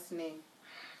Jesus' name.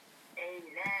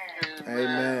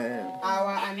 Amen.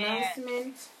 Our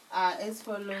announcement are as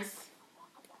follows.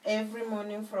 Every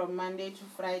morning from Monday to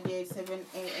Friday at 7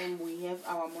 a.m. we have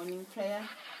our morning prayer,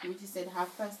 which is at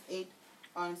 8:30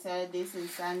 on Saturdays and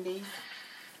Sundays.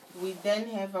 We then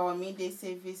have our midday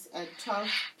service at 12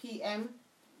 p.m.,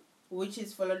 which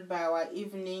is followed by our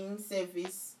evening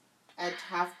service at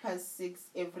 6:30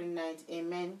 every night.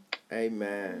 Amen.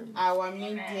 Amen. Our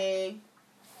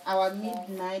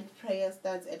midnight prayer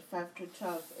starts at 5 to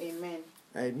 12. Amen.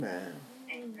 Amen.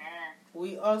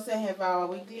 We also have our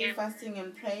weekly fasting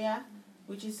and prayer,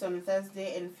 which is on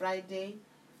Thursday and Friday.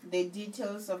 The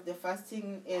details of the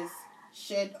fasting is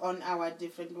shared on our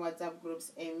different WhatsApp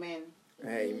groups. Amen.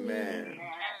 Amen.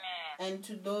 And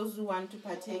to those who want to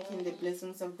partake in the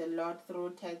blessings of the Lord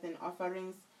through tithes and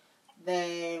offerings,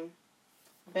 the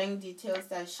bank details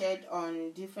are shared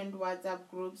on different WhatsApp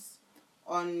groups,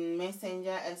 on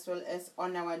Messenger, as well as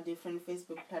on our different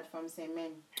Facebook platforms.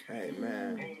 Amen.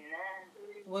 Amen.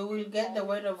 We will get the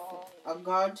word of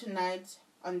God tonight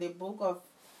on the book of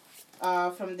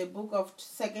from the book of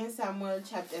 2 Samuel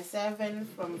chapter 7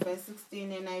 from verse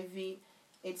 16 NIV.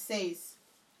 It says,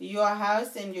 "Your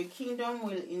house and your kingdom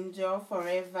will endure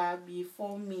forever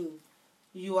before me.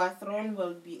 Your throne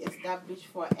will be established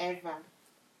forever."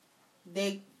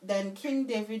 Then King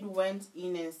David went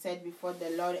in and said before the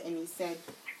Lord, and he said,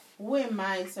 "Who am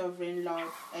I, sovereign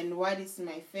Lord, and what is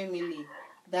my family,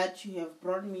 that you have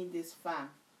brought me this far?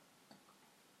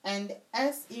 And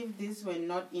as if this were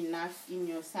not enough in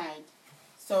your sight,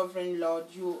 sovereign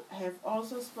Lord, you have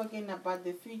also spoken about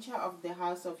the future of the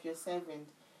house of your servant.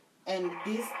 And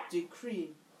this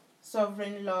decree,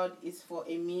 sovereign Lord, is for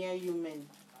a mere human."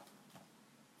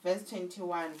 Verse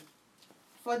 21.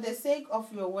 "For the sake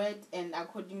of your word and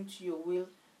according to your will,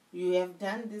 you have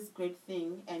done this great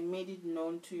thing and made it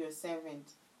known to your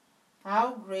servant.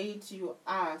 How great you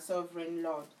are, sovereign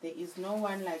Lord. There is no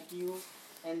one like you,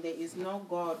 and there is no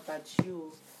God but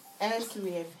you, as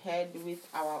we have heard with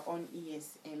our own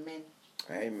ears." Amen.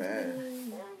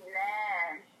 Amen.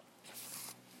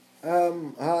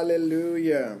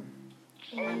 Hallelujah.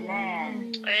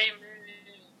 Amen.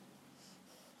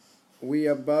 We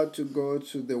are about to go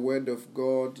to the Word of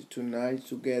God tonight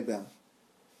together.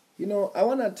 I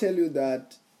want to tell you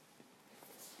that,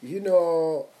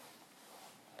 you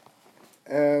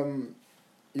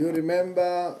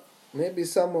remember, maybe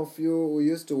some of you who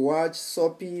used to watch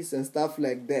soapies and stuff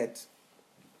like that,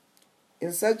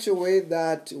 in such a way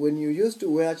that when you used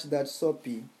to watch that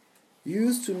soapy, you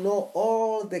used to know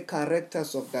all the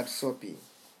characters of that soapy.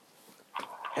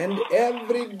 And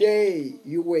every day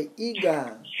you were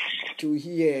eager to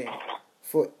hear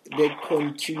for the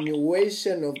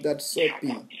continuation of that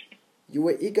soapy. You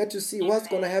were eager to see what's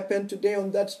going to happen today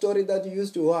on that story that you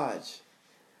used to watch.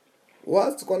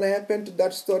 What's going to happen to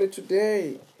that story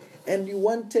today? And you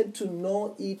wanted to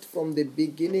know it from the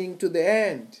beginning to the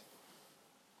end.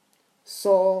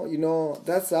 So,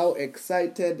 that's how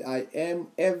excited I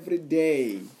am every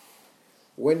day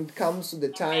when it comes to the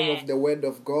time of the Word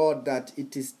of God, that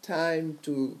it is time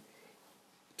to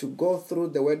go through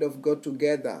the Word of God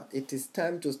together. It is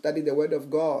time to study the Word of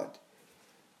God.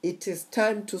 It is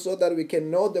time so that we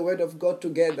can know the Word of God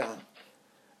together.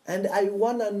 And I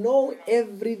want to know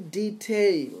every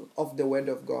detail of the Word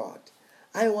of God.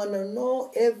 I want to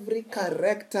know every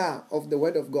character of the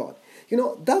Word of God.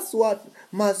 That's what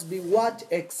must be what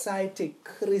excites a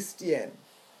Christian.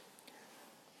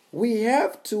 We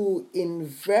have to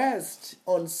invest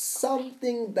on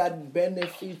something that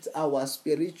benefits our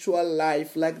spiritual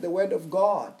life, like the Word of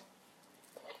God.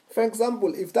 For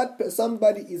example, if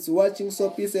somebody is watching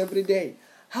soapies every day,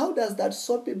 how does that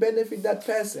soapy benefit that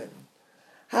person?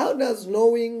 How does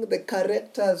knowing the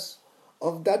characters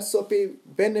of that soapy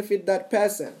benefit that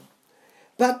person?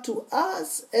 But to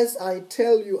us, as I'm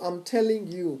telling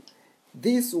you,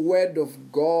 this Word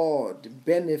of God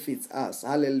benefits us.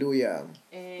 Hallelujah.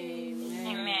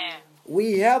 Amen.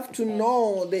 We have to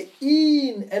know the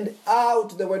in and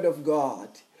out the Word of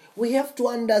God. We have to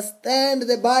understand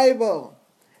the Bible.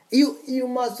 You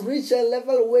must reach a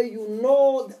level where you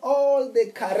know all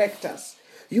the characters.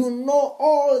 You know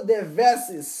all the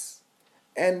verses.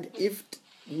 And if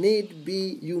need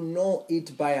be, you know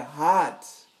it by heart.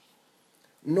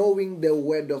 Knowing the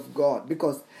Word of God.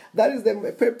 Because that is the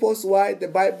purpose why the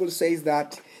Bible says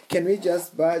that. Can we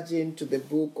just barge into the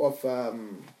book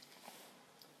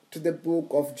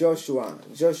of Joshua?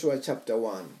 Joshua chapter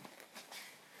 1.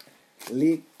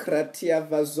 Likratia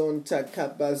vazonta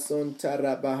kabazonta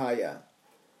rabahaya.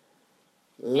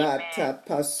 Lata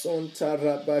pasonta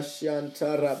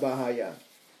rabashanta rabahaya.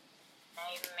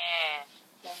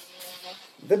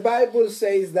 The Bible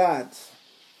says that.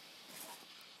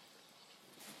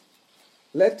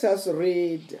 Let us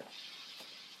read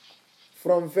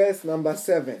from verse number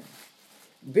 7.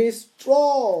 Be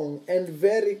strong and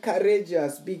very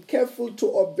courageous. Be careful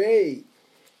to obey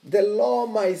the law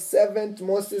my servant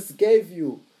Moses gave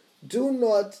you. Do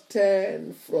not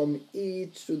turn from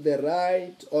it to the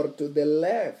right or to the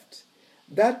left,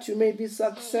 that you may be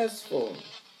successful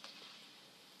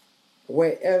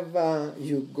wherever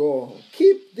you go.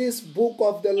 Keep this book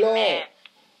of the law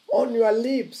on your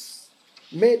lips.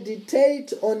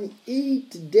 Meditate on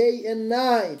it day and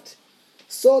night,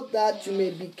 so that you may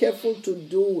be careful to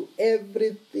do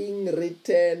everything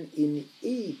written in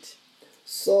it,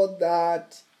 so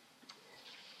that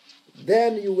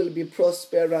then you will be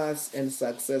prosperous and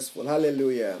successful.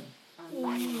 Hallelujah.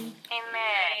 Amen.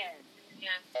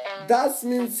 That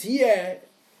means here,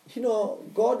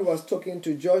 God was talking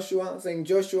to Joshua, saying,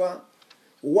 Joshua,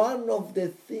 one of the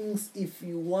things, if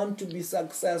you want to be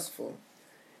successful,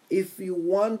 if you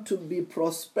want to be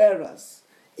prosperous,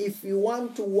 if you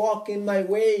want to walk in my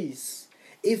ways,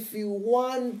 if you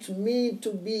want me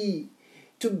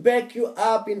to back you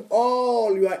up in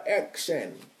all your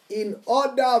action, in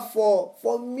order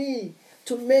for me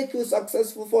to make you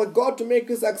successful, for God to make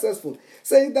you successful,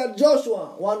 saying that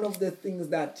Joshua, one of the things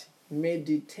that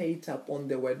meditate upon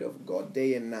the word of God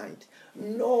day and night,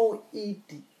 know it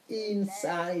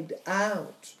inside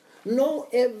out, know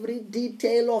every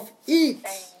detail of it.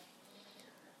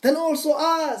 Then also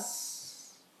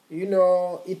us,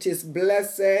 it is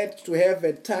blessed to have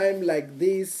a time like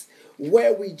this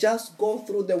where we just go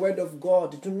through the word of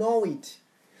God, to know it,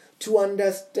 to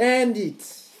understand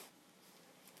it,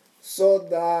 so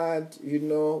that, we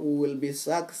will be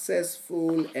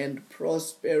successful and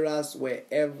prosperous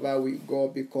wherever we go,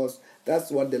 because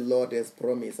that's what the Lord has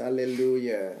promised.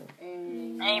 Hallelujah.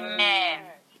 Amen.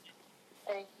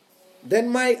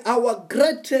 Then our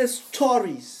greatest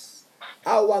stories,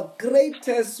 our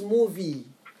greatest movie,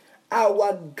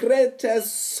 our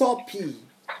greatest soapy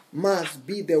must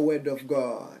be the word of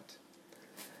God.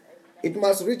 It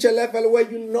must reach a level where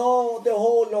you know the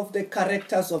whole of the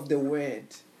characters of the word.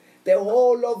 The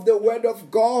whole of the word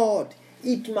of God.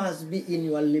 It must be in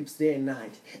your lips day and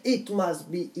night. It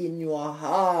must be in your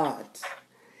heart.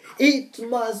 It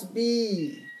must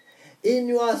be in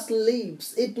your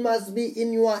sleeps. It must be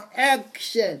in your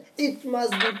action. It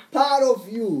must be part of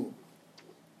you.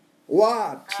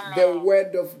 What? The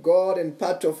word of God, and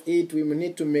part of it, we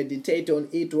need to meditate on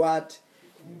it, what?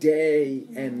 Day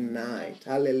and night.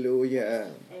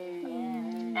 Hallelujah.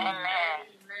 Amen.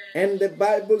 And the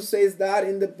Bible says that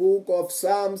in the book of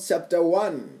Psalms chapter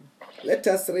 1. Let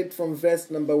us read from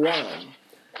verse number 1.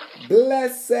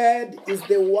 Blessed is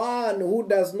the one who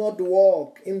does not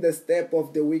walk in the step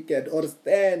of the wicked, or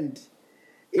stand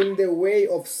in the way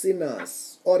of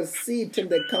sinners, or sit in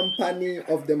the company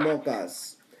of the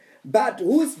mockers, but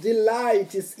whose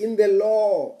delight is in the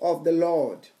law of the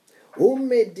Lord, who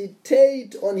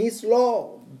meditate on his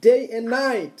law day and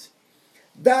night.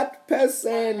 That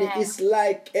person is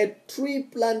like a tree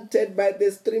planted by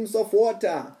the streams of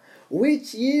water,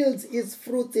 which yields its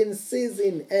fruit in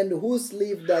season, and whose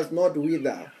leaf does not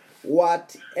wither.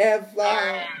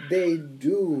 Whatever they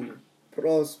do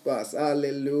prospers.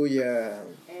 Hallelujah.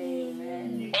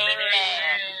 Amen.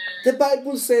 The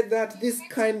Bible said that this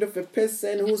kind of a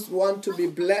person who's want to be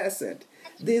blessed,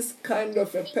 this kind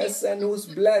of a person who's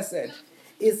blessed,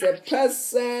 is a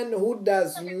person who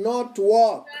does not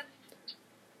walk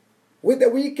with the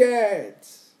wicked,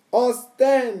 or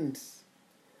stand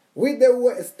in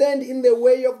the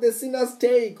way of the sinners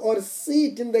take, or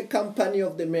sit in the company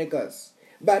of the makers.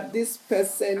 But this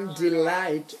person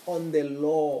delight on the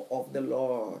law of the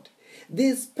Lord.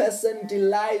 This person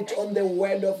delight on the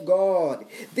word of God.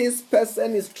 This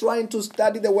person is trying to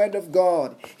study the word of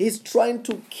God. He's trying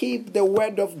to keep the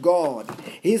word of God.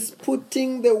 He's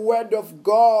putting the word of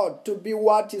God to be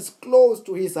what is close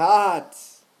to his heart.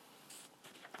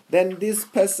 Then this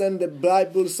person, the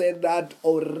Bible said that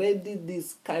already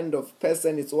this kind of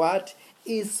person is what?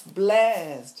 Is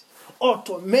blessed.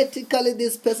 Automatically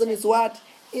this person is what?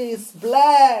 Is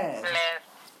blessed.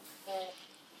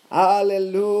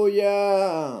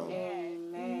 Hallelujah.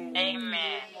 Amen.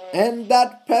 And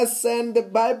that person, the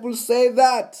Bible says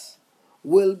that,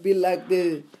 will be like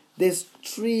this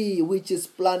tree which is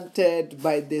planted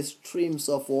by the streams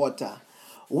of water,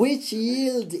 which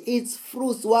yield its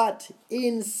fruits what?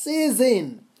 In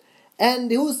season, and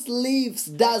whose leaves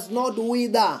does not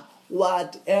wither.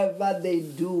 Whatever they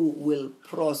do will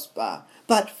prosper.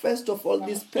 But first of all,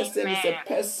 this person is a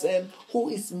person who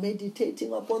is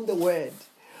meditating upon the word,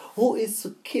 who is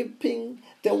keeping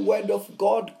the word of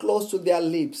God close to their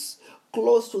lips,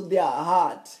 close to their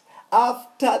heart.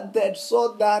 After that,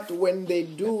 so that when they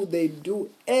do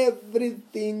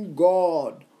everything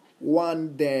God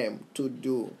wants them to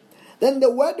do. Then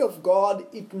the word of God,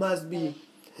 it must be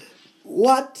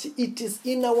what it is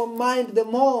in our mind the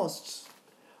most.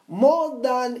 More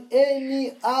than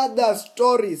any other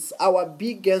stories, our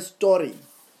biggest story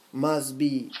must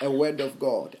be a word of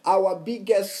God. Our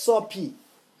biggest soapy,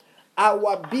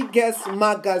 our biggest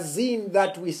magazine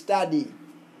that we study.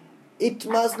 It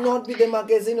must not be the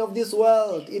magazine of this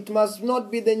world. It must not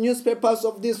be the newspapers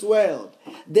of this world.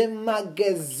 The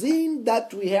magazine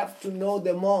that we have to know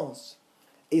the most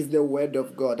is the word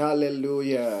of God.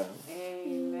 Hallelujah.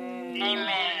 Amen. Amen.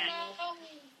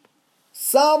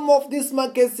 Some of these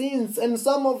magazines and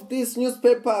some of these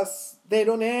newspapers, they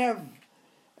don't have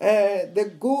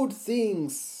the good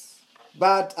things.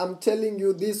 But I'm telling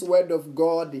you, this word of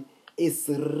God is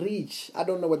rich. I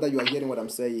don't know whether you are hearing what I'm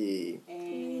saying.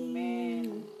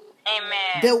 Amen.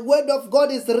 Amen. The word of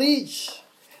God is rich.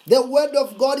 The word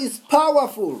of God is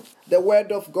powerful. The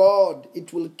word of God,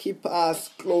 it will keep us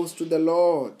close to the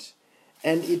Lord.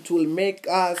 And it will make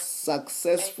us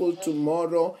successful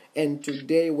tomorrow and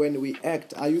today when we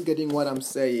act. Are you getting what I'm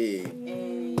saying?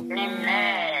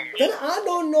 Amen. Then I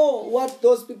don't know what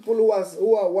those people who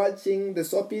are watching the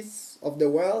soapies of the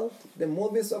world, the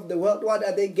movies of the world, what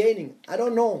are they gaining? I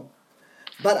don't know.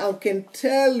 But I can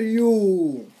tell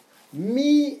you,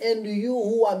 me and you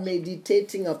who are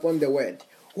meditating upon the word,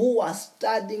 who are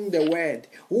studying the word,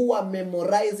 who are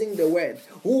memorizing the word,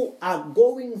 who are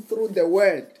going through the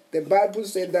word, the Bible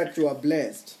said that you are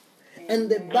blessed. And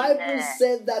the Bible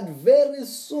said that very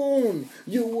soon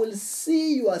you will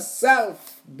see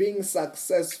yourself being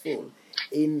successful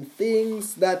in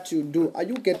things that you do. Are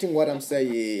you getting what I'm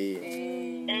saying?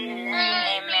 Amen.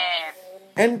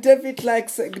 And David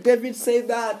said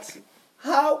that,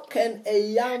 how can a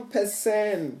young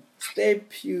person stay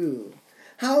pure?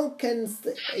 How can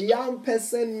a young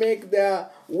person make their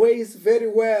ways very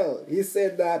well? He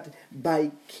said that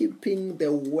by keeping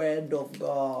the word of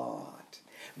God,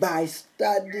 by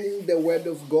studying the word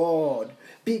of God,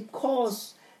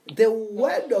 because the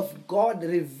word of God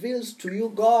reveals to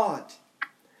you God.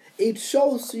 It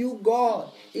shows you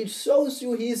God. It shows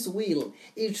you His will.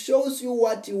 It shows you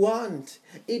what you want.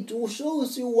 It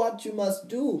shows you what you must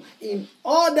do in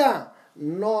order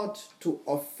not to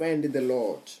offend the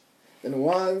Lord. And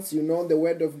once you know the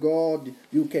word of God,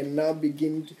 you can now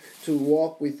begin to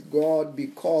walk with God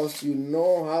because you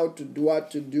know how to do what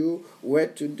to do, where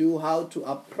to do, how to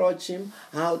approach Him,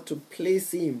 how to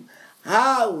please Him,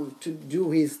 how to do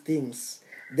His things.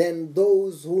 Then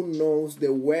those who knows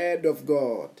the word of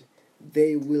God,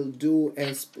 they will do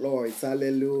exploits.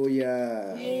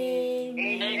 Hallelujah.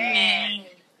 Amen.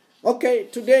 Okay,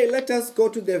 today let us go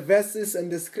to the verses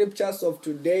and the scriptures of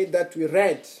today that we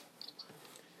read.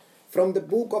 From the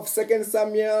book of 2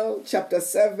 Samuel chapter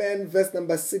 7 verse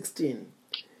number 16.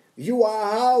 Your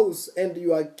house and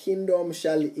your kingdom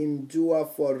shall endure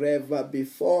forever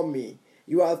before me.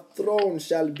 Your throne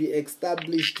shall be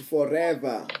established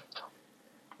forever.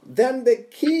 Then the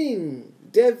king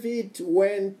David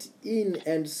went in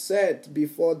and sat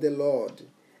before the Lord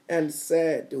and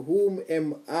said, Whom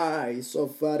am I,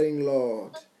 sovereign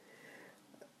Lord?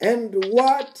 And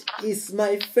what is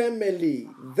my family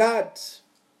that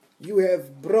you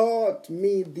have brought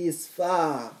me this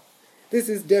far? This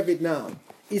is David now.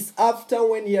 It's after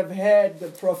when he have heard the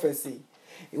prophecy.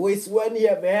 It's when he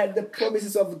have heard the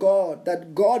promises of God,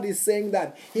 that God is saying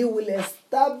that He will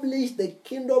establish the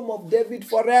kingdom of David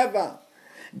forever.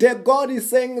 That God is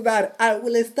saying that I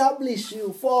will establish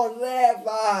you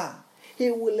forever. He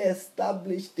will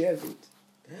establish David.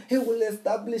 He will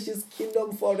establish His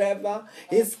kingdom forever.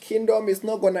 His kingdom is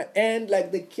not going to end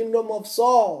like the kingdom of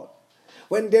Saul.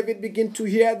 When David began to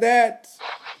hear that,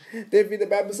 the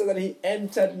Bible says that he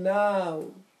entered now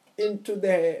into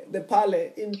the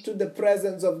palace, into the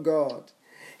presence of God.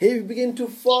 He began to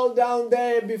fall down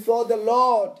there before the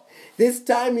Lord. This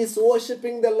time he's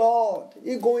worshiping the Lord.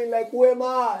 He's going like, who am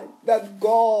I? That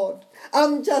God.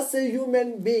 I'm just a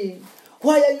human being.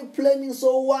 Why are you planning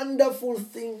so wonderful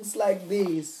things like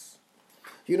this?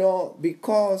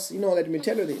 Because, let me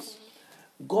tell you this.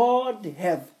 God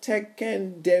have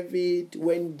taken David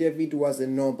when David was a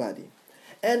nobody.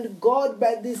 And God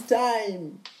by this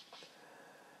time,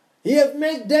 He have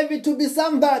made David to be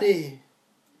somebody.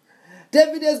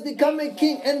 David has become a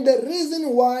king. And the reason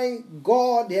why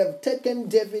God have taken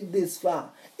David this far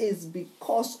is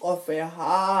because of a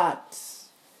heart.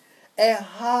 A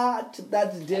heart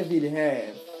that David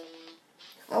had.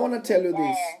 I want to tell you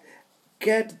this.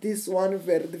 get this one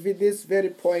this very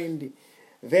point,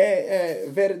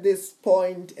 this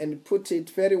point, and put it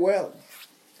very well.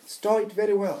 Store it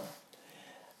very well.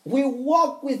 We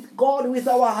walk with God with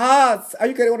our hearts. Are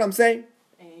you getting what I'm saying?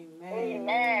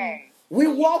 Amen. We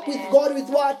walk with God with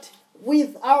what?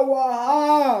 With our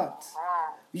heart.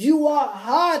 Your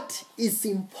heart is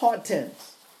important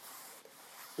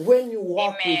when you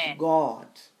walk with God.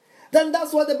 Then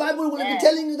that's what the Bible will be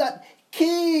telling you, that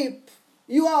keep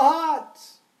your heart.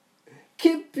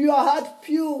 Keep your heart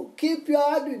pure. Keep your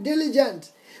heart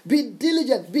diligent. Be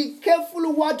diligent. Be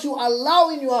careful what you allow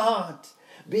in your heart.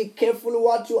 Be careful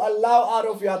what you allow out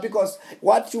of your heart, because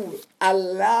what you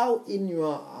allow in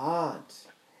your heart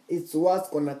is what's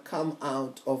going to come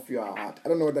out of your heart. I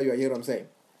don't know whether you are hearing what I'm saying.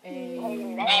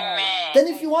 Amen. Then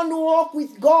if you want to walk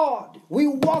with God, we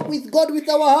walk with God with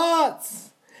our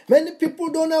hearts. Many people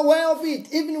don't aware of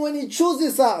it. Even when He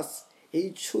chooses us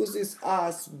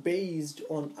based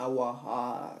on our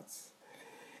hearts.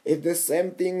 It's the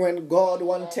same thing when God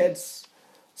wanted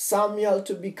Samuel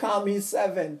to become His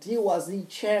servant. He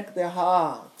checked the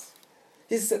heart.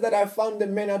 He said that I found the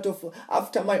man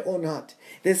after my own heart.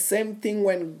 The same thing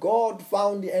when God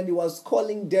found and He was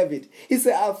calling David. He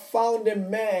said, I found a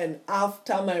man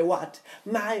after my what?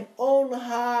 My own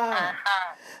heart.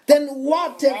 Then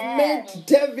what have made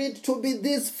David to be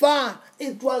this far?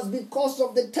 It was because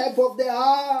of the type of the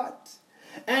heart.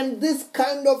 And this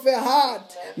kind of a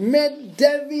heart made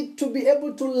David to be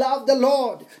able to love the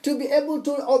Lord, to be able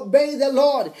to obey the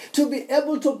Lord, to be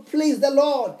able to please the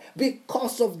Lord,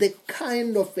 because of the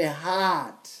kind of a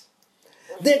heart.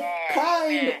 The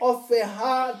kind of a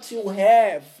heart you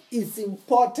have is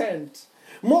important,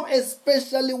 more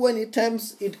especially when it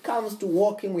comes to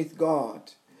walking with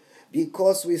God,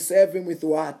 because we serve Him with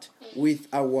what? With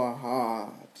our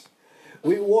heart.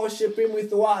 We worship Him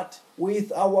with what?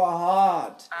 With our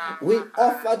heart. We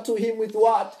offer to Him with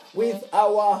what? With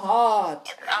our heart.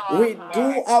 We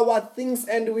do our things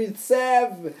and we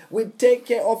serve. We take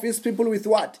care of His people with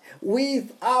what?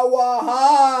 With our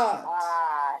heart.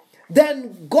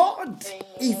 Then God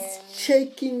is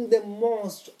checking the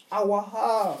most our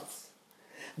hearts.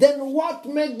 Then what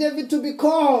made David to be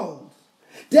called?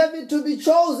 David to be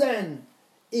chosen?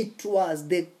 It was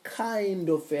the kind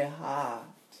of a heart.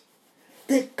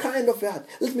 The kind of a heart.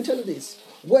 Let me tell you this.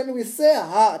 When we say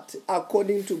heart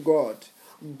according to God,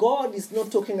 God is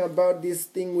not talking about this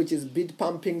thing which is beat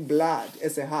pumping blood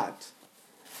as a heart.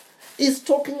 He's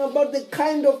talking about the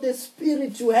kind of the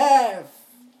spirit you have.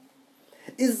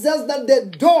 It's just that the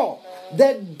door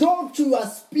to your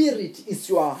spirit is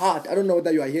your heart. I don't know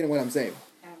whether you are hearing what I'm saying.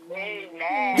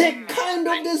 Amen. The kind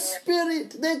of the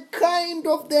spirit, the kind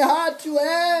of the heart you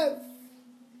have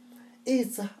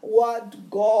is what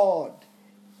God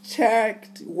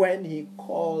checked when He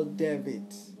called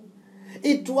David.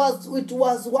 It was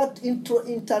what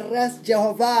interests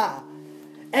Jehovah,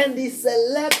 and He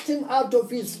selected him out of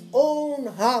His own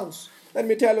house. Let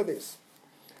me tell you this.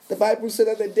 The Bible said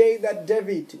that the day that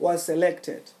David was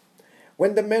selected,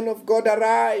 when the man of God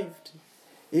arrived,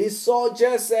 he saw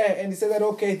Jesse and he said that,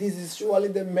 okay, this is surely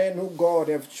the man who God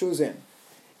have chosen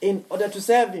in order to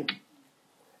serve Him.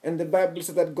 And the Bible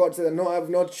said that God said, no, I have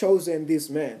not chosen this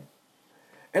man.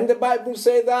 And the Bible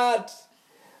says that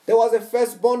there was a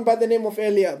firstborn by the name of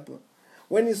Eliab.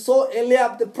 When he saw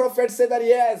Eliab, the prophet said that,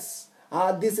 yes,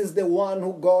 this is the one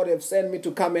who God have sent me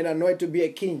to come and anoint to be a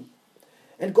king.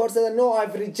 And God said, no,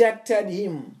 I've rejected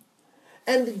him.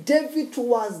 And David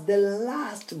was the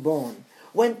last born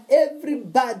when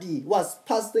everybody was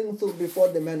passing through before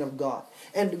the man of God.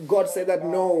 And God said that,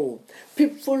 no,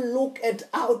 people look at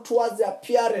outward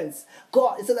appearance.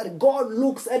 God said that God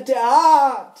looks at the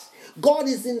heart. God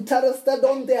is interested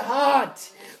on the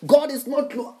heart. God is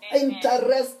not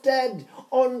interested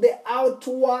on the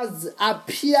outward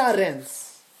appearance.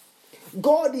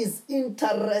 God is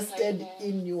interested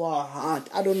in your heart.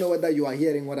 I don't know whether you are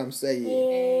hearing what I'm saying.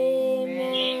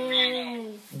 Amen.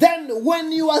 Then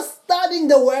when you are studying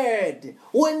the word,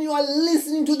 when you are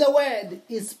listening to the word,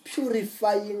 it's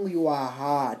purifying your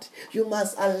heart. You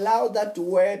must allow that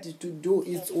word to do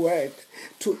its work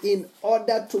in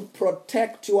order to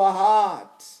protect your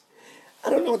heart. I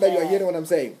don't know whether you are hearing what I'm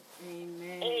saying.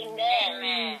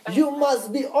 Amen. You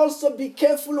must also be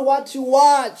careful what you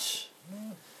watch.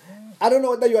 I don't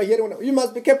know whether you are hearing. You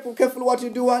must be careful what you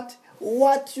do.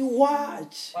 What you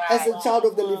watch as a child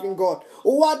of the living God.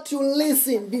 What you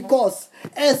listen, because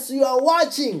as you are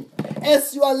watching,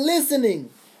 as you are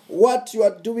listening, what you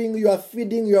are doing, you are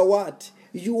feeding your what?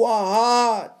 Your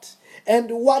heart. And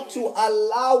what you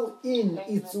allow in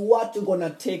is what you're going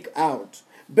to take out.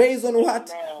 Based on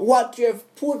what? What you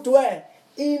have put where?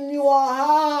 In your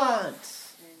heart.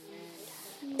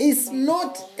 It's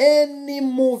not any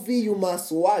movie you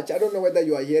must watch. I don't know whether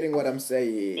you are hearing what I'm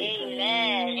saying.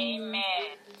 Amen.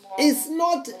 It's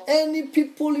not any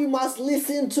people you must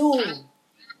listen to.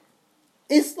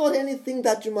 It's not anything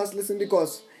that you must listen,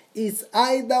 because it's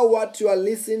either what you are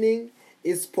listening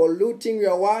is polluting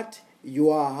your what?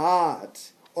 Your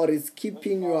heart, or is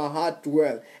keeping your heart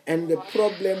well. And the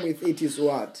problem with it is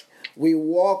what? We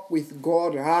walk with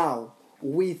God how?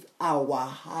 With our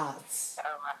hearts.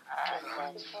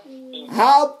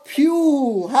 How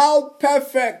pure, how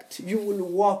perfect you will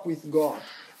walk with God.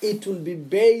 It will be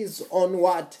based on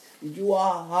what? Your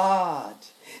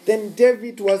heart. Then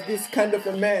David was this kind of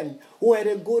a man who had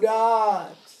a good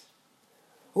heart.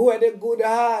 Who had a good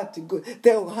heart.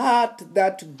 The heart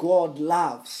that God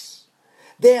loves.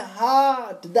 The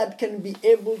heart that can be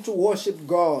able to worship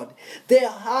God. The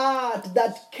heart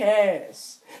that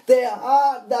cares. The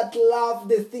heart that loves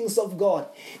the things of God.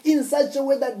 In such a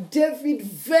way that David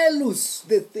values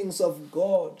the things of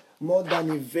God more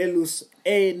than he values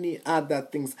any other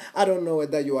things. I don't know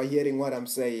whether you are hearing what I'm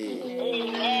saying.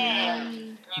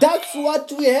 Amen. That's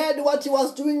what we heard, what he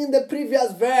was doing in the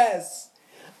previous verse.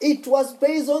 It was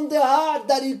based on the heart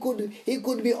that he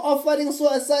could be offering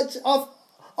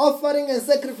offering and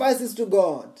sacrifices to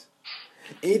God.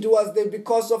 It was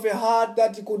because of a heart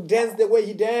that he could dance the way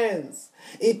he danced.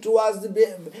 It was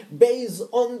based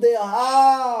on the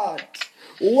heart.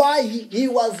 Why he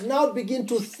was now beginning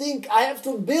to think, I have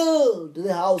to build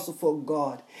the house for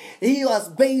God. He was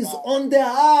based on the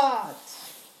heart.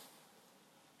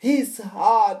 His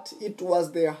heart, it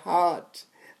was the heart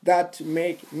that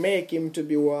make him to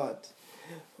be what?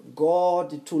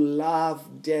 God, to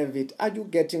love David. Are you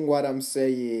getting what I'm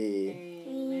saying?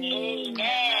 Amen.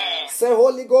 Say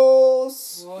Holy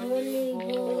Ghost. Holy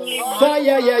Ghost.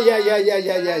 Fire,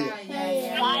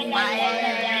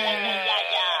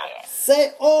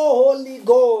 Say, oh Holy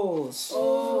Ghost.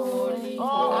 Oh, Holy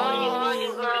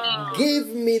Ghost. Give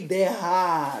me the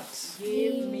heart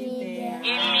Give me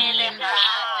the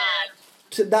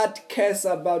heart that cares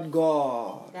about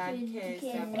God. that cares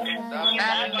about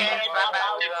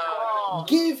God.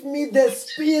 Give me the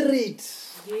spirit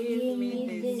Give me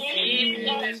the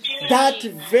spirit that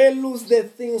values the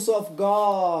things of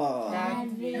God. that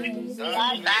values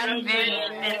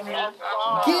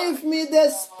Give me the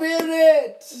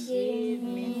spirit Give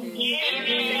me the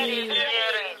spirit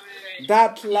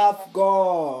that love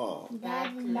God.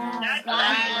 that loves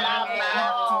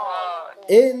God.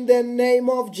 In the name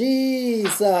of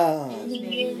Jesus.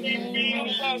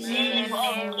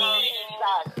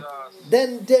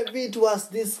 Then David was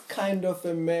this kind of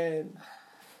a man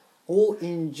who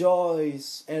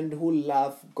enjoys and who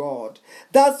loves God.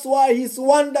 That's why he's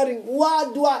wondering,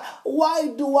 why do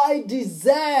I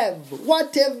deserve?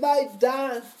 What have I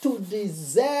done to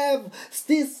deserve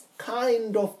this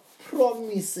kind of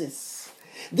promises?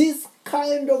 This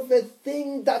kind of a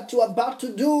thing that you're about to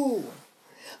do.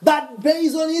 But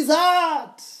based on his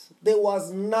heart, there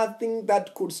was nothing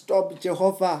that could stop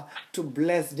Jehovah to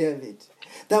bless David.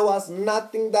 There was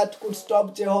nothing that could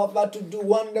stop Jehovah to do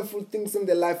wonderful things in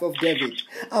the life of David.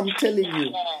 I'm telling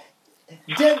you,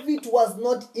 David was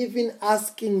not even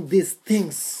asking these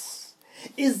things.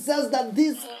 It's just that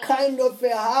this kind of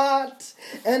a heart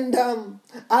and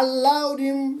allowed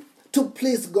him to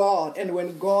please God. And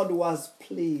when God was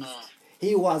pleased,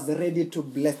 he was ready to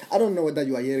bless. I don't know whether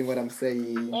you are hearing what I'm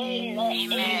saying.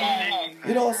 Amen.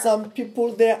 You know, some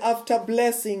people, they're after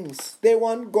blessings. They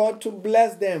want God to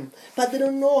bless them, but they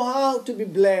don't know how to be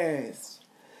blessed.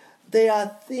 There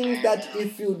are things that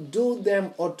if you do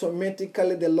them,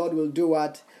 automatically the Lord will do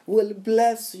what? Will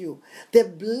bless you. The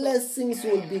blessings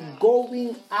will be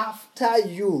going after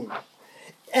you.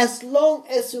 As long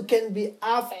as you can be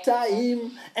after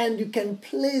Him and you can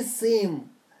please Him,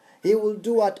 He will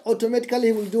do what? Automatically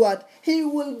He will do what? He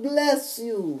will bless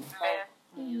you.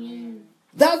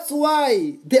 That's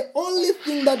why the only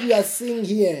thing that we are seeing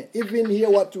here, even here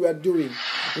what we are doing,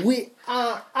 we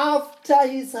are after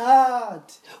His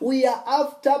heart. We are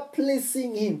after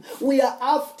pleasing Him. We are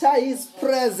after His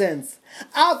presence.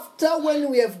 After when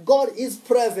we have got His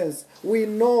presence, we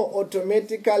know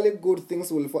automatically good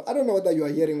things will fall. I don't know whether you are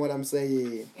hearing what I'm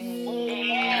saying.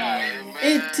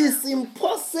 It is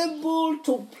impossible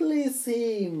to please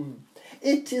Him.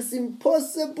 It is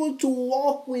impossible to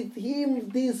walk with Him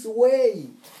this way,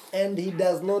 and He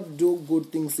does not do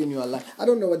good things in your life. I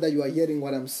don't know whether you are hearing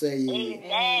what I'm saying.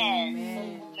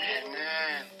 Amen.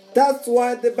 That's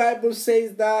why the Bible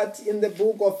says that in the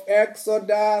book of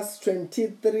Exodus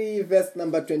 23, verse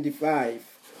number 25.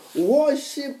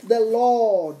 Worship the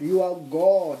Lord your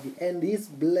God, and His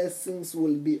blessings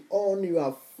will be on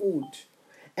your food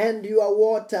and your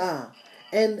water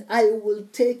and I will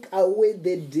take away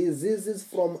the diseases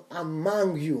from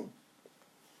among you.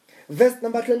 Verse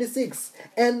number 26,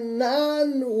 and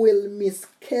none will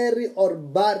miscarry or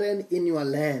barren in your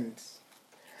land.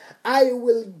 I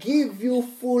will give you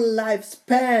full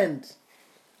lifespan.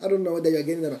 I don't know whether you're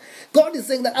getting that. God is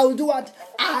saying that I will do what?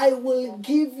 I will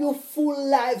give you full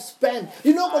lifespan.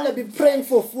 You're not going to be praying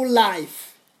for full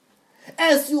life.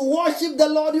 As you worship the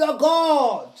Lord your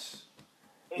God,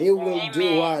 He will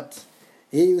do what?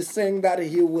 He is saying that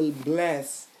He will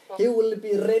bless. He will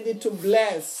be ready to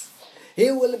bless. He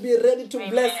will be ready to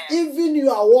bless even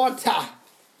your water,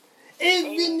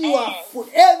 even your food,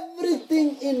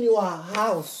 everything in your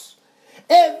house,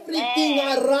 everything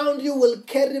around you will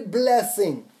carry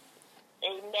blessing.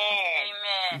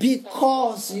 Amen.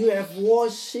 Because you have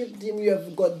worshipped Him, you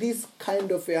have got this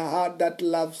kind of a heart that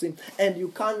loves Him, and you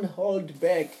can't hold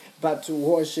back but to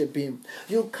worship Him.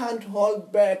 You can't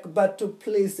hold back but to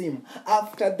please Him.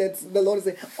 After that, the Lord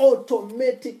says,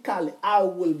 automatically I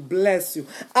will bless you.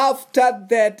 After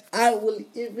that, I will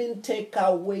even take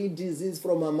away disease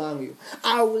from among you.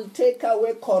 I will take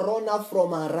away corona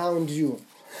from around you.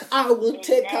 I will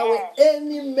take away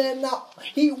any manner.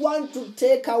 He wants to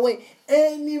take away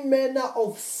any manner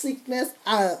of sickness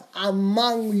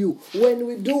among you. When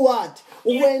we do what?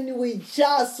 When we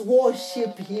just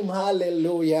worship Him.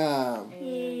 Hallelujah.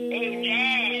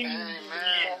 Amen.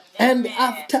 And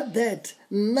after that,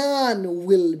 none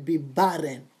will be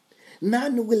barren.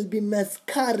 None will be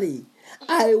miscarry.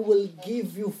 I will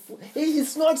give you food. He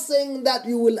is not saying that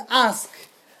you will ask.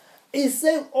 He's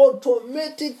saying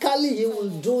automatically He will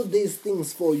do these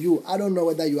things for you. I don't know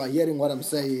whether you are hearing what I'm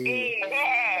saying.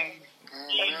 Amen.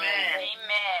 Amen.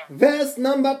 Verse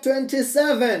number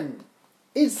 27.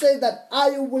 It says that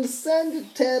I will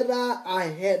send terror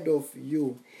ahead of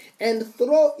you and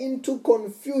throw into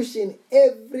confusion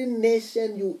every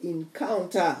nation you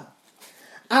encounter.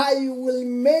 I will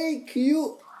make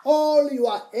you all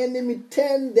your enemy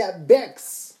turn their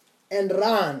backs and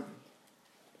run.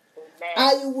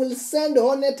 I will send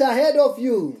hornet ahead of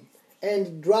you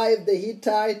and drive the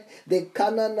Hittite, the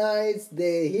Canaanites,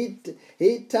 the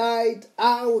Hittite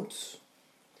out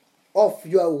of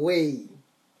your way.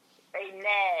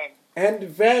 Amen. And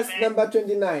verse number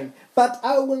 29. But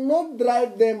I will not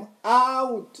drive them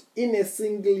out in a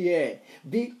single year,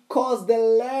 because the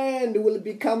land will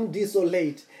become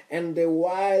desolate and the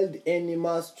wild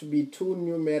animals to be too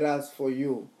numerous for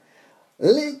you.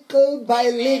 Little by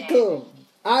little,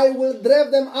 I will drive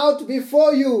them out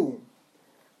before you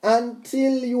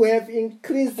until you have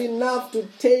increased enough to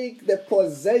take the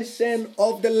possession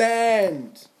of the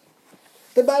land.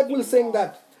 The Bible is saying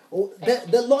that,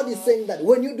 the Lord is saying that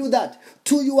when you do that,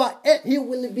 He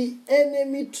will be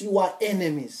enemy to your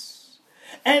enemies.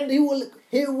 And He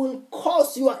will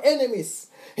cause your enemies.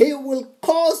 He will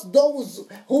cause those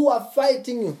who are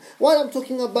fighting you. What I'm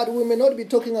talking about, we may not be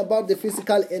talking about the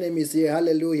physical enemies here.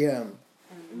 Hallelujah.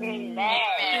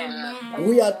 Amen.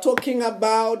 We are talking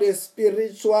about a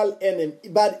spiritual enemy.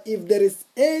 But if there is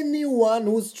anyone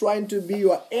who's trying to be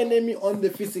your enemy on the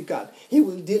physical, He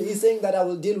will deal. He's saying that I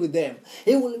will deal with them.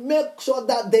 He will make sure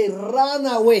that they run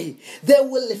away. They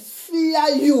will fear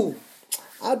you.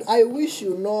 I wish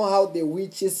you know how the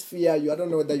witches fear you. I don't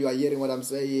know whether you are hearing what I'm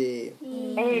saying.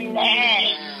 Amen.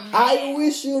 I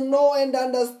wish you know and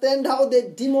understand how the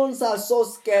demons are so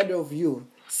scared of you.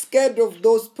 Scared of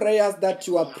those prayers that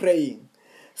you are praying.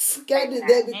 Scared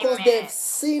there because they have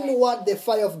seen what the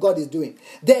fire of God is doing.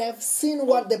 They have seen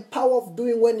what the power of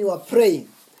doing when you are praying.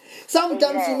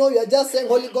 Sometimes, you are just saying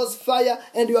Holy Ghost fire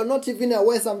and you are not even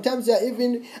aware. Sometimes you are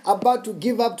even about to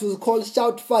give up to call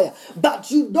shout fire. But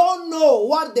you don't know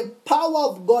what the power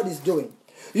of God is doing.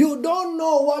 You don't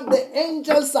know what the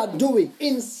angels are doing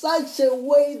in such a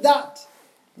way that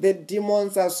the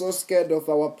demons are so scared of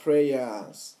our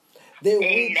prayers. The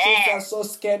witches are so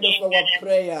scared of our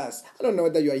prayers. I don't know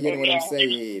whether you are hearing what I'm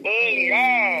saying.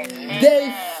 Amen.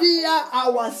 They fear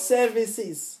our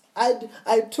services.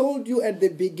 I told you at the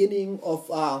beginning of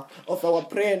our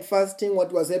prayer and fasting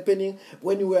what was happening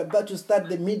when we were about to start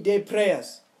the midday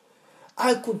prayers.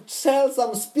 I could tell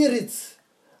some spirits.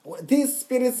 These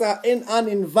spirits are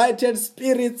uninvited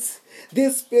spirits.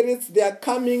 These spirits, they are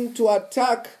coming to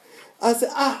attack. I say,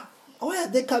 why are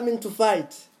they coming to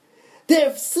fight?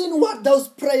 They've seen what those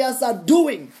prayers are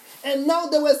doing. And now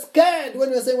they were scared when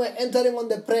we were saying we're entering on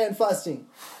the prayer and fasting.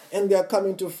 And they are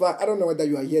coming to fight. I don't know whether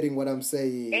you are hearing what I'm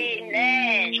saying.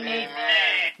 Amen.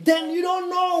 Then you don't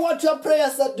know what your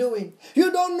prayers are doing.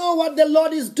 You don't know what the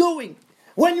Lord is doing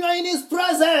when you are in His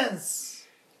presence.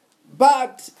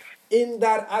 But In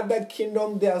that other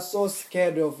kingdom, they are so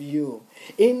scared of you.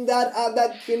 In that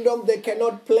other kingdom, they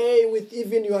cannot play with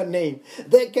even your name.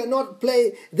 They cannot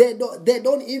play. They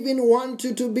don't even want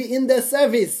you to be in the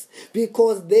service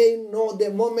because they know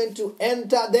the moment you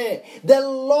enter there, the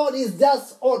Lord is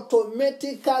just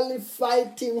automatically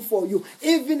fighting for you,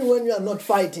 even when you are not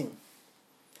fighting.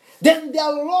 Then there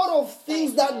are a lot of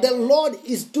things that the Lord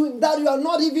is doing that you are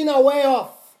not even aware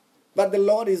of. But the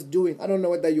Lord is doing. I don't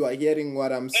know whether you are hearing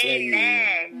what I'm saying.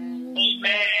 Amen.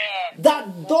 Amen.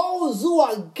 That those who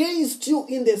are against you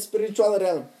in the spiritual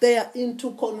realm, they are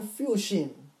into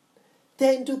confusion.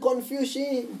 They're into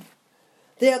confusion.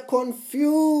 They are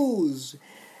confused.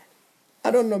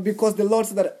 I don't know, because the Lord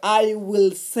said that I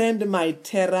will send my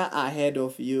terror ahead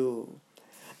of you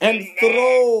and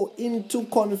throw into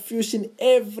confusion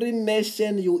every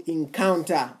nation you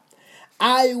encounter.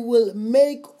 I will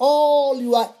make all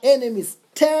your enemies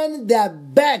turn their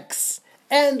backs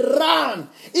and run.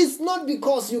 It's not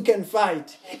because you can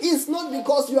fight. It's not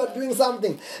because you are doing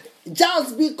something.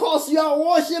 Just because you are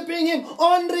worshiping Him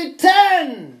on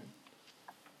return.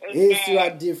 Is your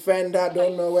defender. I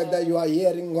don't know whether you are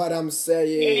hearing what I'm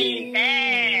saying.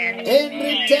 Amen. In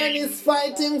return is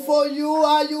fighting for you.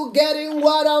 Are you getting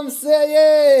what I'm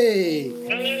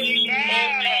saying? Amen.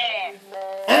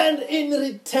 And in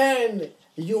return,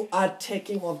 you are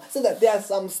taking off. So that there are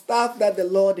some stuff that the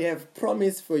Lord have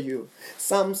promised for you.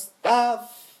 Some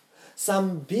stuff,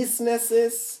 some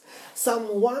businesses,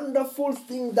 some wonderful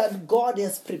thing that God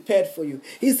has prepared for you.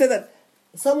 He said that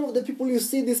some of the people you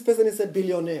see, this person is a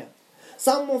billionaire.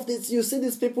 Some of this, you see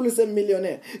these people is a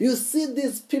millionaire. You see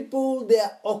these people, they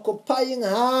are occupying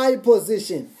high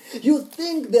position. You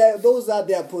think those are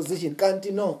their position. Can't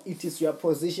you know? It is your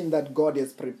position that God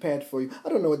has prepared for you. I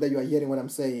don't know whether you are hearing what I'm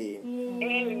saying.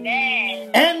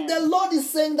 Amen. And the Lord is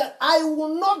saying that I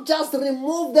will not just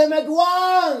remove them at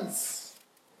once.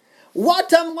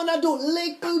 What I'm going to do,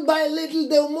 little by little,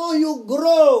 the more you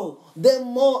grow, the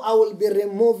more I will be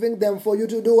removing them for you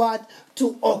to do what?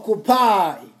 To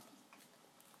occupy.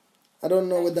 I don't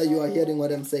know whether you are hearing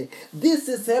what I'm saying. This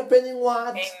is happening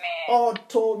what? Amen.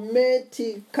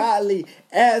 Automatically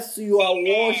as you are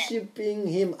worshiping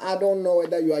Him. I don't know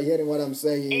whether you are hearing what I'm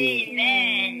saying.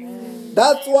 Amen.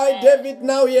 That's why David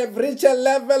now he have reached a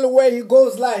level where he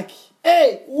goes like,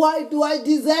 hey, why do I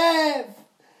deserve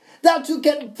that you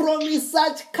can promise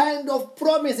such kind of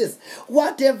promises?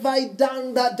 What have I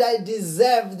done that I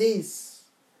deserve this?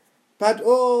 But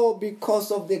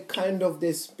because of the kind of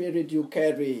the spirit you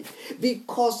carry,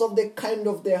 because of the kind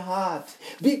of the heart,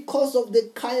 because of the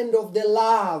kind of the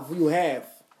love you have.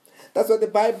 That's what the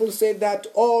Bible said, that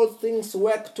all things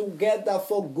work together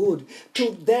for good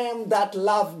to them that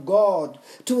love God,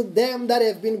 to them that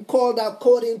have been called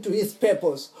according to His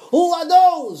purpose. Who are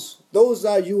those? Those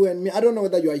are you and me. I don't know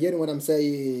whether you are hearing what I'm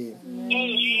saying.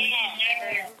 Amen.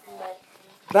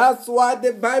 That's why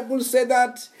the Bible said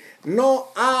that no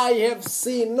eye have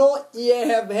seen, no ear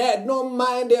have heard, no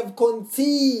mind have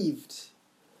conceived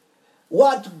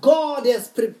what God has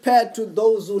prepared to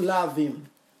those who love Him.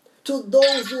 To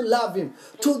those who love Him.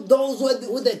 To those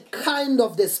with the kind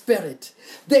of the Spirit.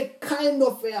 The kind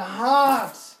of a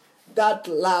heart that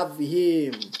love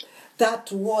Him.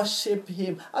 That worship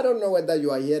Him. I don't know whether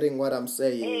you are hearing what I'm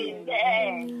saying.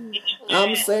 Amen.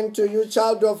 I'm saying to you,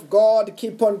 child of God,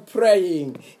 keep on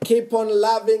praying, keep on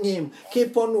loving Him,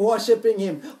 keep on worshiping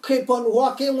Him, keep on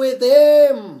walking with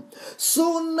Him.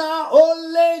 Sooner or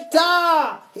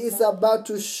later, He's about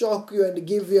to shock you and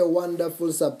give you a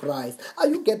wonderful surprise. Are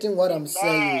you getting what I'm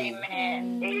saying?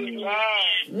 Amen.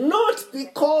 Amen. Not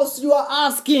because you are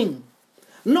asking,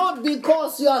 not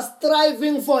because you are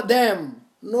striving for them.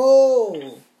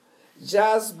 No.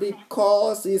 Just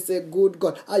because He's a good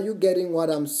God. Are you getting what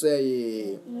I'm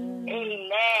saying? Amen.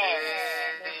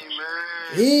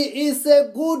 He is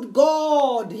a good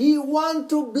God. He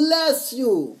wants to bless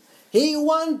you. He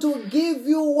wants to give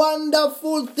you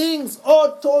wonderful things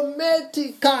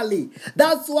automatically.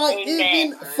 That's why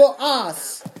even for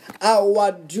us,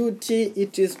 our duty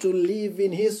it is to live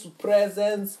in His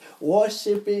presence,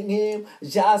 worshiping Him,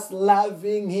 just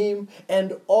loving Him,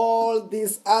 and all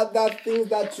these other things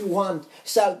that you want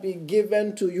shall be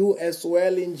given to you as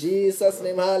well in Jesus'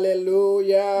 name.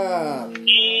 Hallelujah.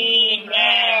 Amen.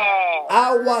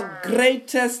 Our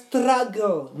greatest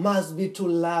struggle must be to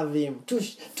love Him, to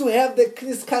have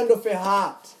this kind of a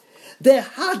heart. The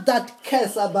heart that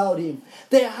cares about Him.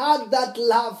 The heart that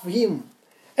loves Him.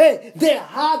 Hey, the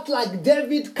heart like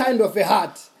David kind of a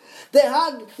heart. The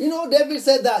heart, David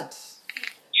said that.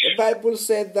 The Bible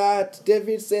said that,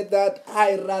 David said that,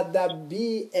 I'd rather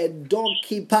be a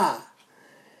doorkeeper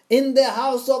in the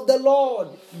house of the Lord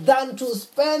than to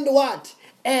spend what?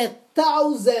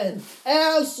 1,000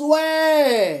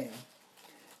 elsewhere.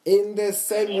 In the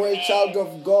same way, child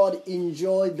of God,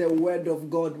 enjoy the word of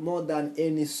God more than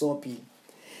any soapy.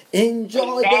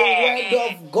 Enjoy the word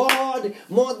of God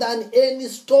more than any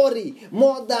story,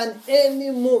 more than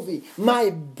any movie.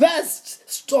 My best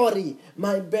story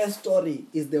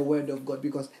is the word of God,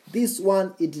 because this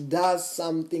one, it does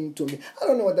something to me. I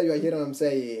don't know whether you are hearing what I'm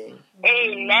saying.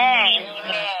 Amen.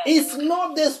 It's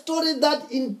not the story that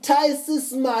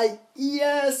entices my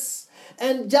ears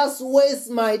and just waste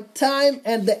my time,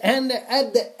 and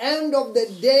at the end of the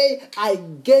day, I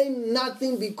gain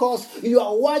nothing, because you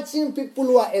are watching people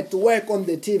who are at work on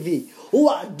the TV, who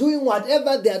are doing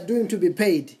whatever they are doing to be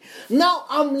paid. Now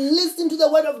I'm listening to the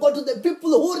word of God, to the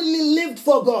people who really lived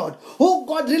for God, who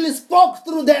God really spoke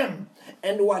through them.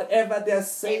 And whatever they're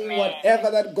saying, whatever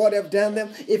that God have done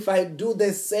them, if I do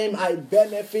the same, I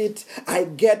benefit, I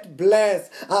get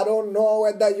blessed. I don't know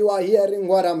whether you are hearing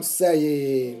what I'm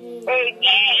saying.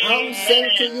 I'm saying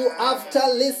to you, after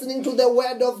listening to the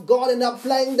word of God and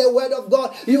applying the word of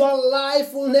God, your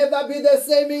life will never be the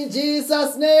same in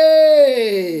Jesus'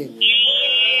 name.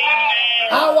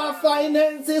 Our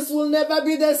finances will never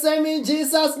be the same in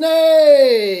Jesus'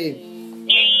 name.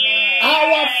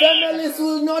 Our families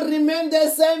will not remain the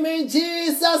same in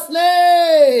Jesus'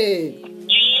 name.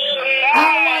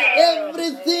 Our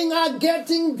everything are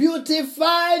getting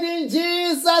beautified in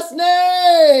Jesus'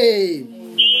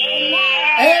 name.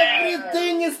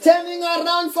 Everything is turning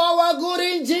around for our good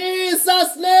in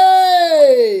Jesus'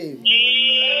 name.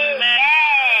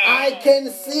 I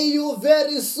can see you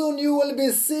very soon. You will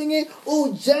be singing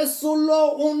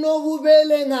Ujesulo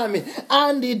unovubelengami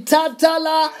Andi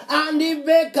tatala Andi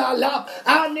bekalap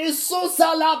Andi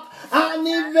susalap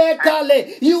Andi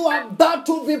bekale. You are about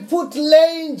to be put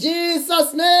lay in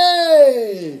Jesus'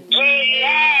 name.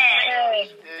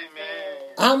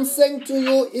 I'm saying to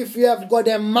you, if you have got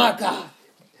a marker,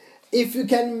 if you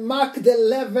can mark the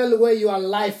level where your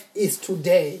life is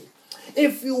today,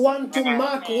 if you want to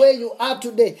mark where you are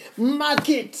today, mark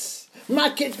it.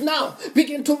 Mark it now.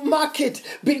 Begin to mark it,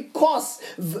 because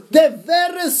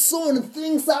very soon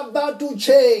things are about to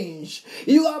change.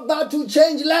 You are about to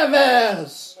change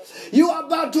levels. You are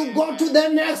about to go to the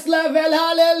next level.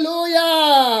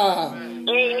 Hallelujah.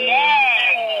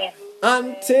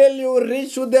 Until you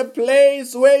reach to the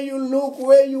place where you look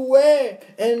where you were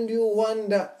and you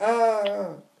wonder,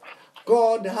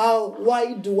 God,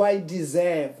 why do I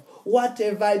deserve? What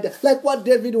have I done? Like what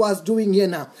David was doing here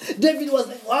now. David was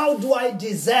like, how do I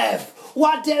deserve?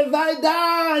 What have I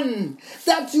done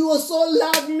that you so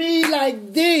love me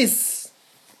like this?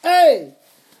 Hey,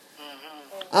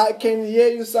 I can hear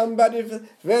you, somebody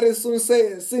very soon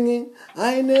singing,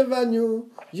 I never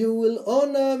knew you will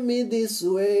honor me this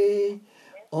way.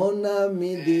 Honor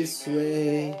me this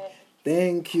way.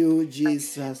 Thank you,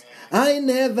 Jesus. I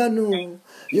never knew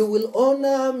you will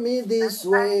honor me this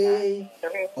way.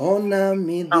 Honor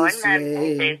me this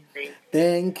way.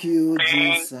 Thank you,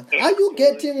 Jesus. Are you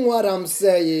getting what I'm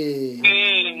saying?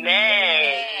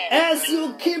 Amen. As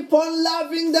you keep on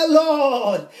loving the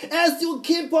Lord, as you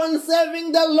keep on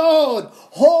serving the Lord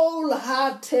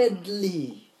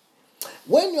wholeheartedly.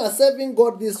 When you are serving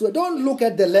God this way, don't look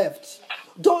at the left.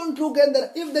 Don't look at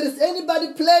that. If there is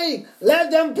anybody playing, let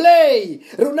them play.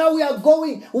 Now we are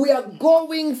going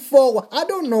forward. I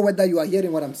don't know whether you are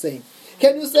hearing what I'm saying.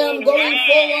 Can you say, I'm going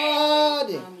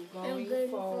forward? I'm going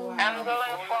forward.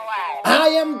 I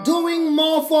am doing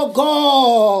more for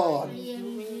God.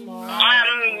 I'm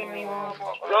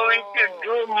going to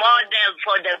do more than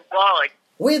for the God.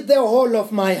 With the whole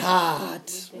of my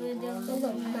heart. With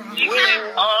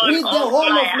With the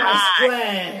whole of my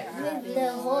strength. With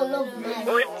the whole of my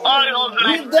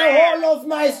With the whole of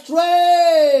my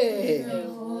strength.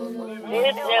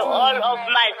 With the whole of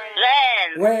my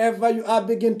strength. Wherever you are,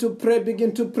 begin to pray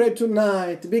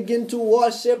tonight. Begin to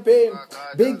worship Him.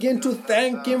 Begin to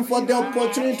thank Him for the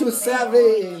opportunity to serve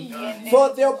Him,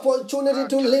 for the opportunity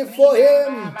to live for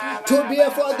Him, to be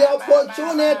for the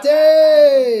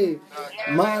opportunity.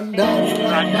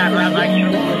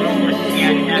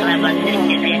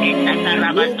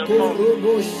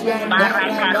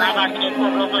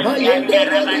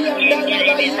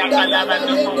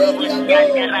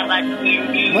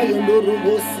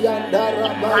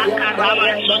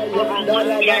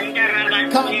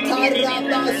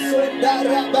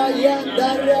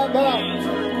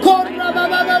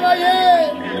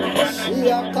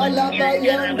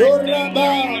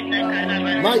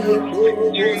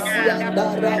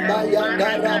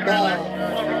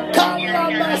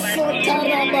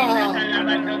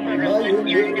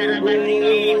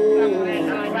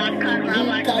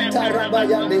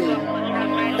 Ikatarabayande.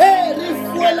 Hey,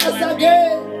 refuel us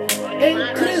again.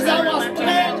 Increase our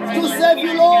strength to serve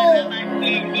you, Lord.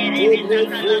 To live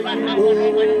for you,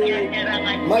 Lord.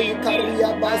 Maikaria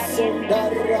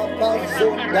basondara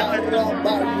basondara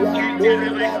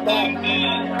bayandoraba.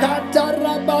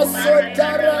 Kataraba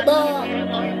sotaraba.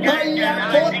 Maya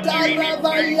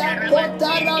kotaraba ya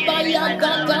kotaraba ya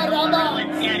kataraba.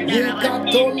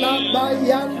 Yikatola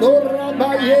bayandoraba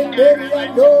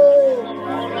yenderado.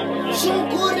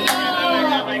 Shukuria.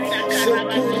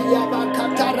 Shukuria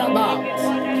bakataraba.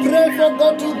 Pray for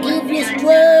God to give you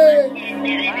strength,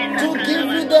 to give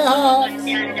you the heart,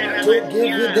 to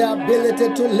give you the ability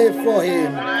to live for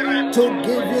Him, to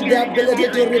give you the ability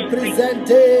to represent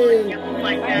Him.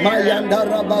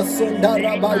 Mayandaraba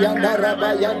sundaraba yandaraba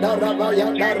yandaraba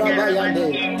yandaraba yande.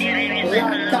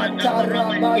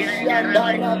 Lakataraba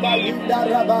shandaraba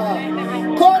yandaraba.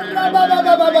 Koraba.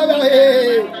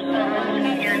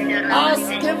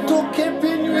 Ask Him to keep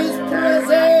in His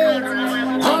presence.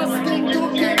 Ask Him to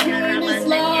keep you in His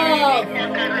love.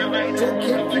 To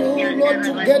keep you, not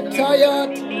to get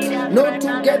tired. Not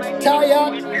to get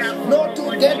tired. Not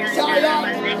to get tired.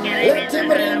 Let Him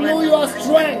renew your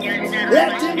strength.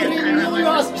 Let Him renew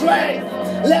your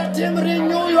strength. Let Him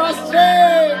renew your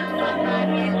strength.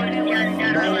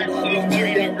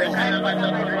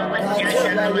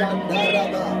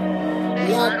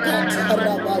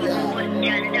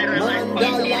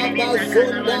 Mandalaba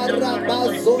zondaraba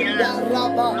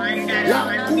zondaraba la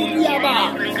kuriaba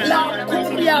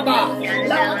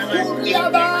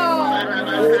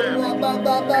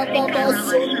baba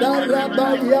zondaraba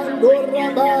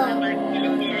yandoraba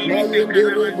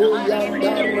mayendebo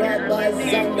yandaraba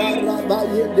zandaraba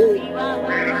yende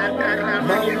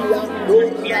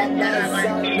mayandoraba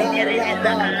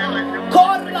zandaraba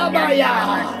korabaya.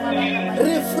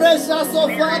 Refresh us, oh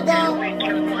Father.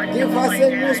 Give us a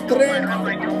new strength.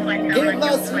 Give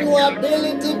us new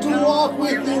ability to walk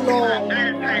with you, Lord.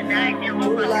 To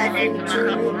love Him,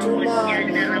 to man.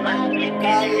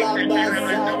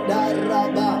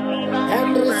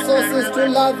 And resources to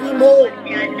love you more.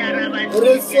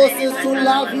 Resources to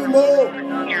love you more.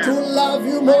 To love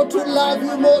you more, to love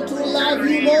you more, to love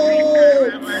you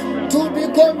more. To be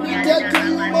committed to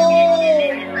you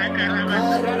more.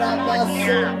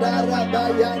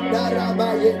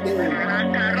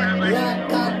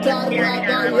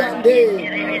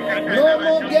 No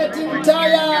more getting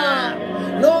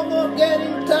tired. No more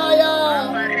getting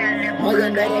tired.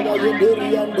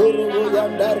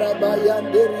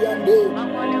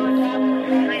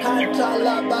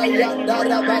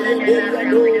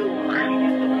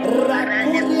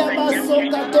 Rakuria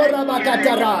basokatora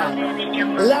bakatara.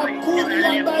 La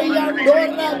kuria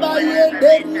bayandora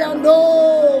bayenderiando.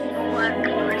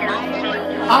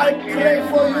 I pray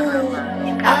for you.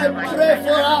 I pray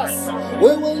for us.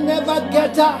 We will never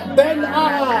get burned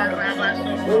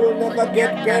out. We will never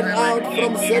get burned out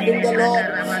from serving the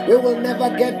Lord. We will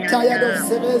never get tired of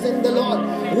serving the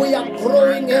Lord. We are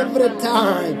growing every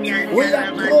time. We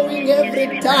are growing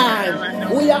every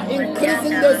time. We are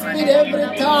increasing the speed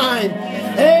every time.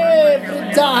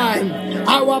 Every time.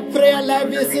 Our prayer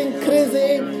life is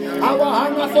increasing. Our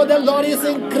hunger for the Lord is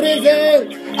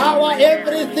increasing. Our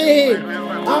everything.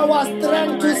 Our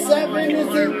strength to serve Him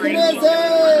is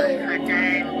increasing.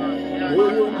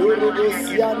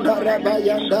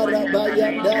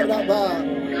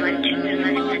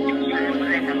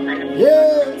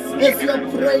 Yes, if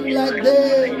you're praying like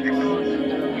this,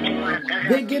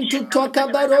 begin to talk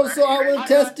about also, I will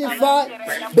testify.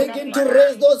 Begin to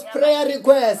raise those prayer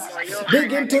requests.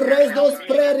 Begin to raise those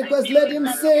prayer requests. Let Him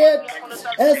say it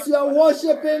as you are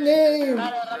worshiping Him.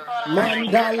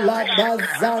 Mandala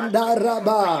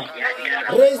Bazandaraba.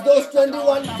 Raise those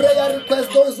 21 prayer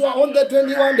requests, those who are on the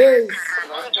 21 days.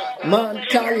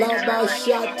 Mantala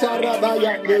Bashataraba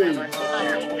Yande.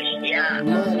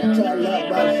 Mantala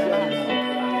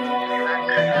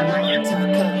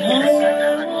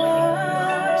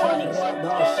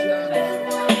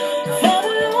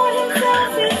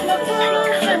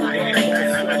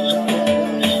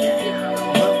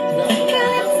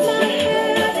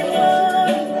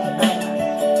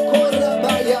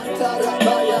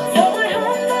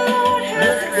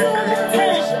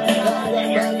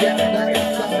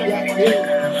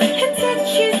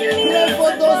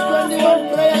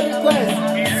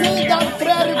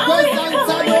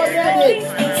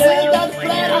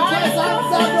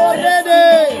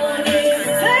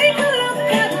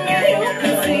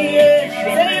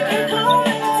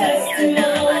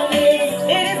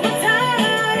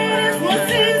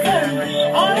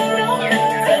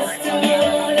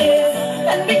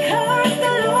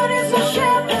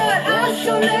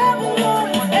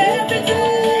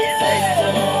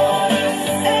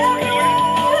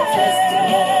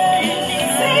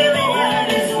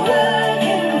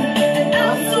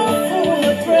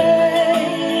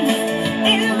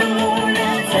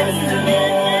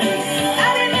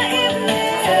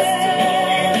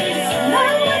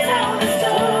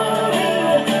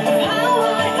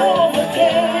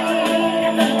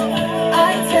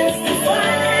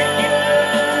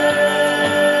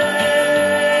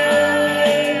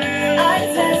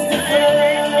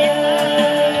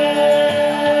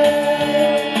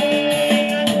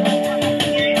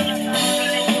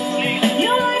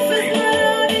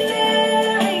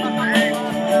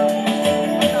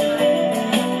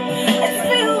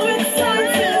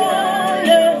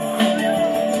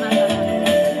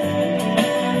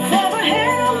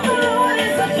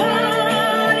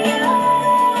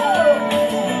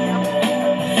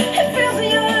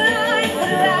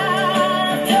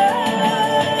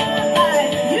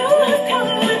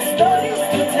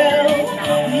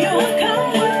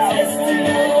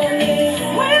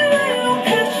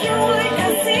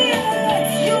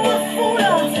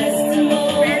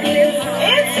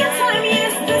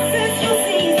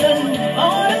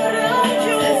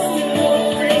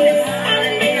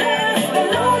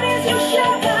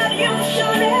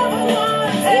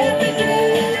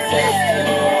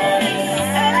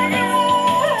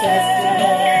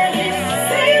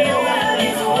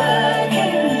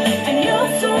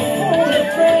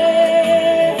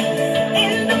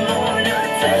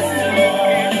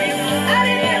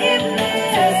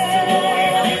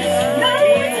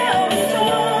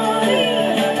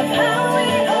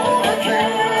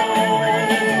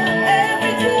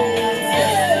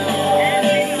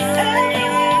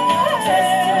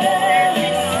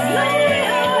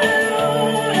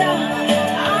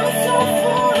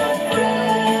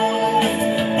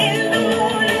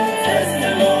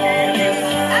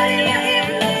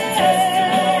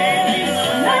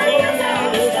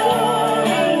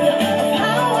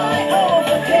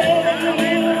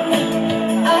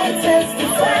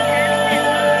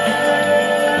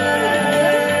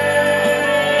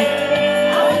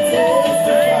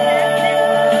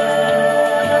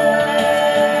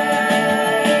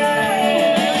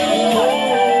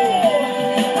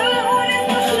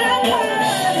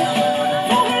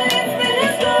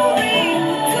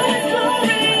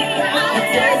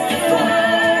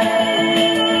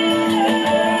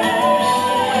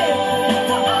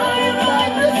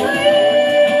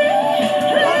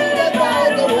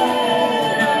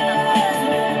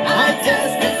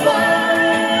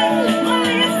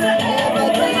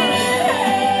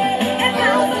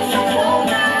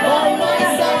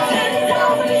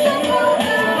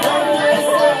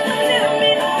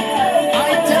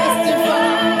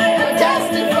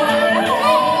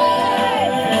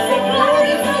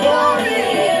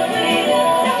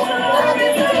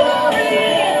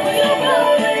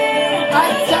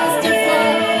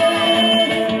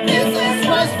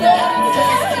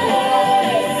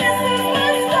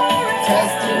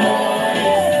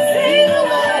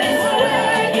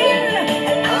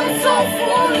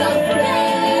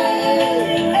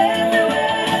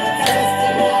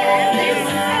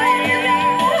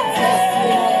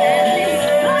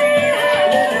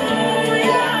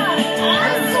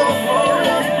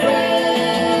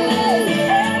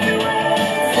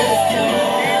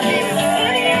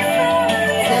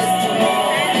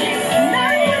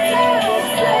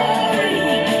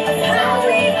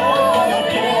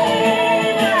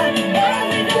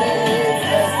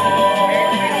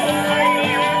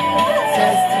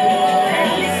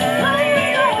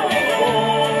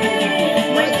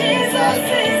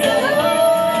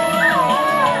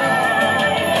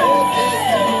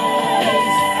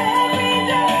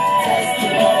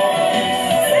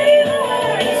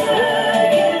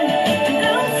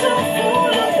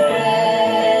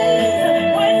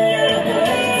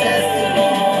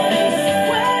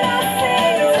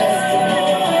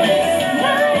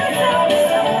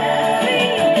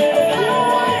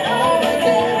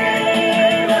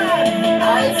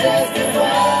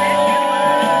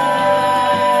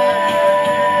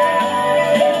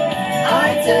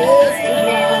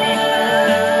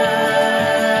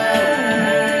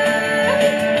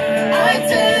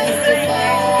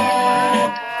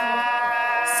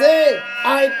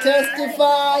I testify,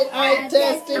 I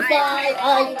testify,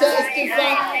 I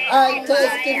testify, I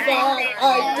testify,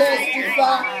 I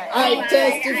testify, I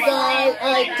testify,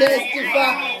 I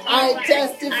testify, I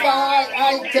testify,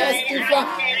 I testify,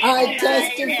 I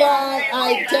testify,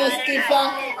 I testify,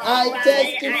 I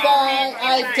testify,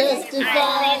 I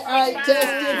testify, I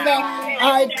testify,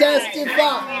 I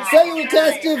testify. Say you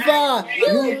testify.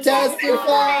 You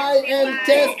testify and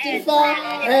testify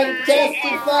and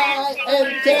testify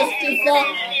and testify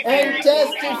and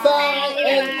testify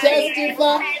and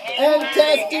testify and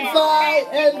testify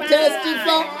and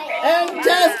testify and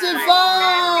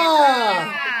testify.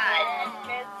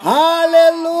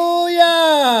 Hallelujah.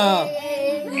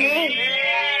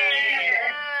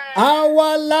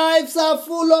 Our lives are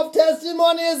full of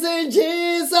testimonies in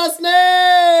Jesus'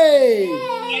 name.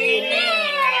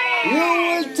 You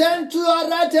will turn to your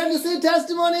right and see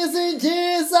testimonies in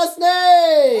Jesus'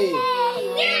 name.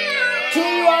 To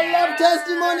your left,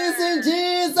 testimonies in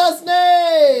Jesus'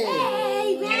 name.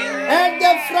 At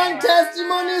the front,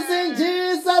 testimonies in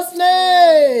Jesus'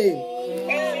 name.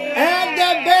 At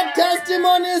the back,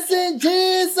 testimonies in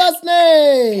Jesus'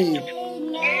 name.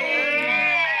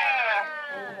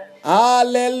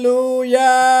 Hallelujah.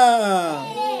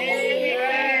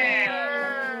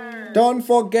 Don't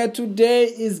forget, today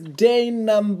is day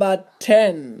number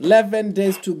 10. 11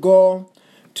 days to go.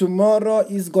 Tomorrow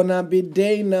is going to be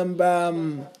day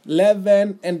number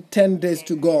 11 and 10 days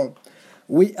to go.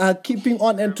 We are keeping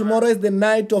on, and tomorrow is the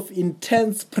night of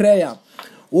intense prayer.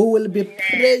 We will be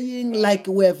praying like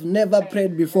we have never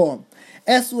prayed before.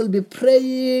 As we'll be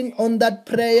praying on that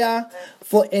prayer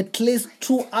for at least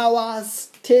 2 hours,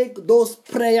 take those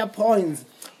prayer points,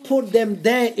 put them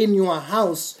there in your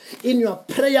house, in your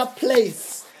prayer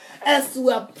place. As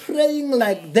we are praying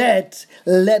like that,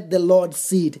 let the Lord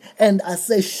see it. And I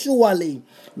say, surely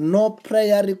no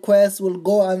prayer request will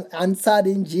go unanswered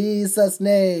in Jesus'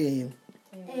 name.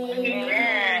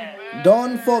 Amen.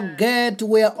 Don't forget,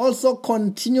 we are also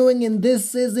continuing in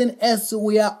this season as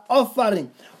we are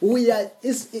offering.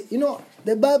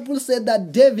 The Bible said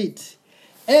that David,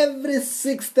 every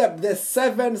 6th step, the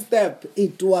 7th step,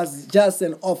 it was just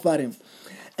an offering.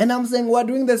 And I'm saying we're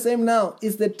doing the same now.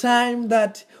 It's the time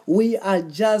that we are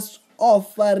just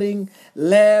offering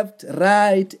left,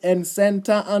 right, and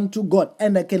center unto God.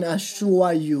 And I can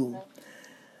assure you,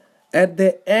 at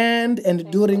the end and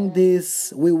during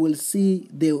this, we will see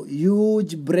the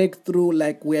huge breakthrough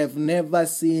like we have never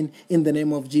seen in the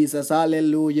name of Jesus.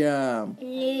 Hallelujah.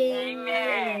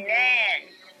 Amen.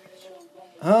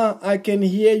 I can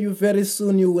hear you very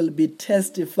soon. You will be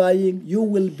testifying. You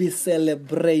will be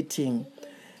celebrating.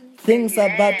 Things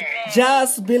about,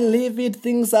 just believe it,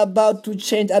 things are about to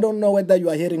change. I don't know whether you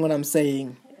are hearing what I'm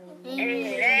saying.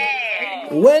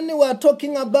 When you are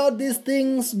talking about these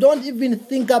things, don't even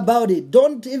think about it.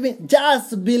 Don't even,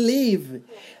 just believe.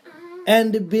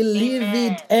 And believe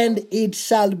it, and it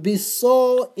shall be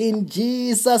so in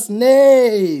Jesus'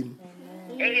 name.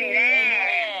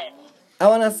 Amen. I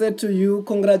want to say to you,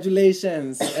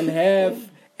 congratulations, and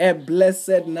have a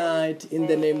blessed night in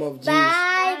the name of Jesus.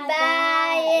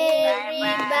 Bye-bye,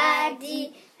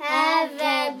 everybody. Have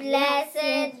a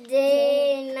blessed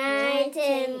day, night,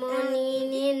 and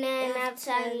morning, and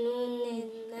afternoon,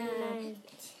 and night.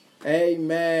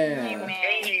 Amen.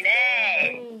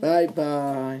 Amen.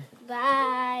 Bye-bye.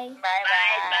 Bye.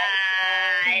 Bye-bye.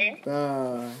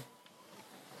 Bye.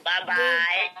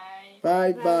 Bye-bye.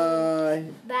 Bye-bye.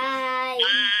 Bye.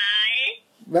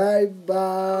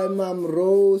 Bye-bye, Mom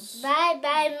Rose.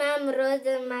 Bye-bye, Mom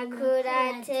Rose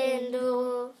Makura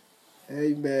Tendo.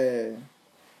 Amen.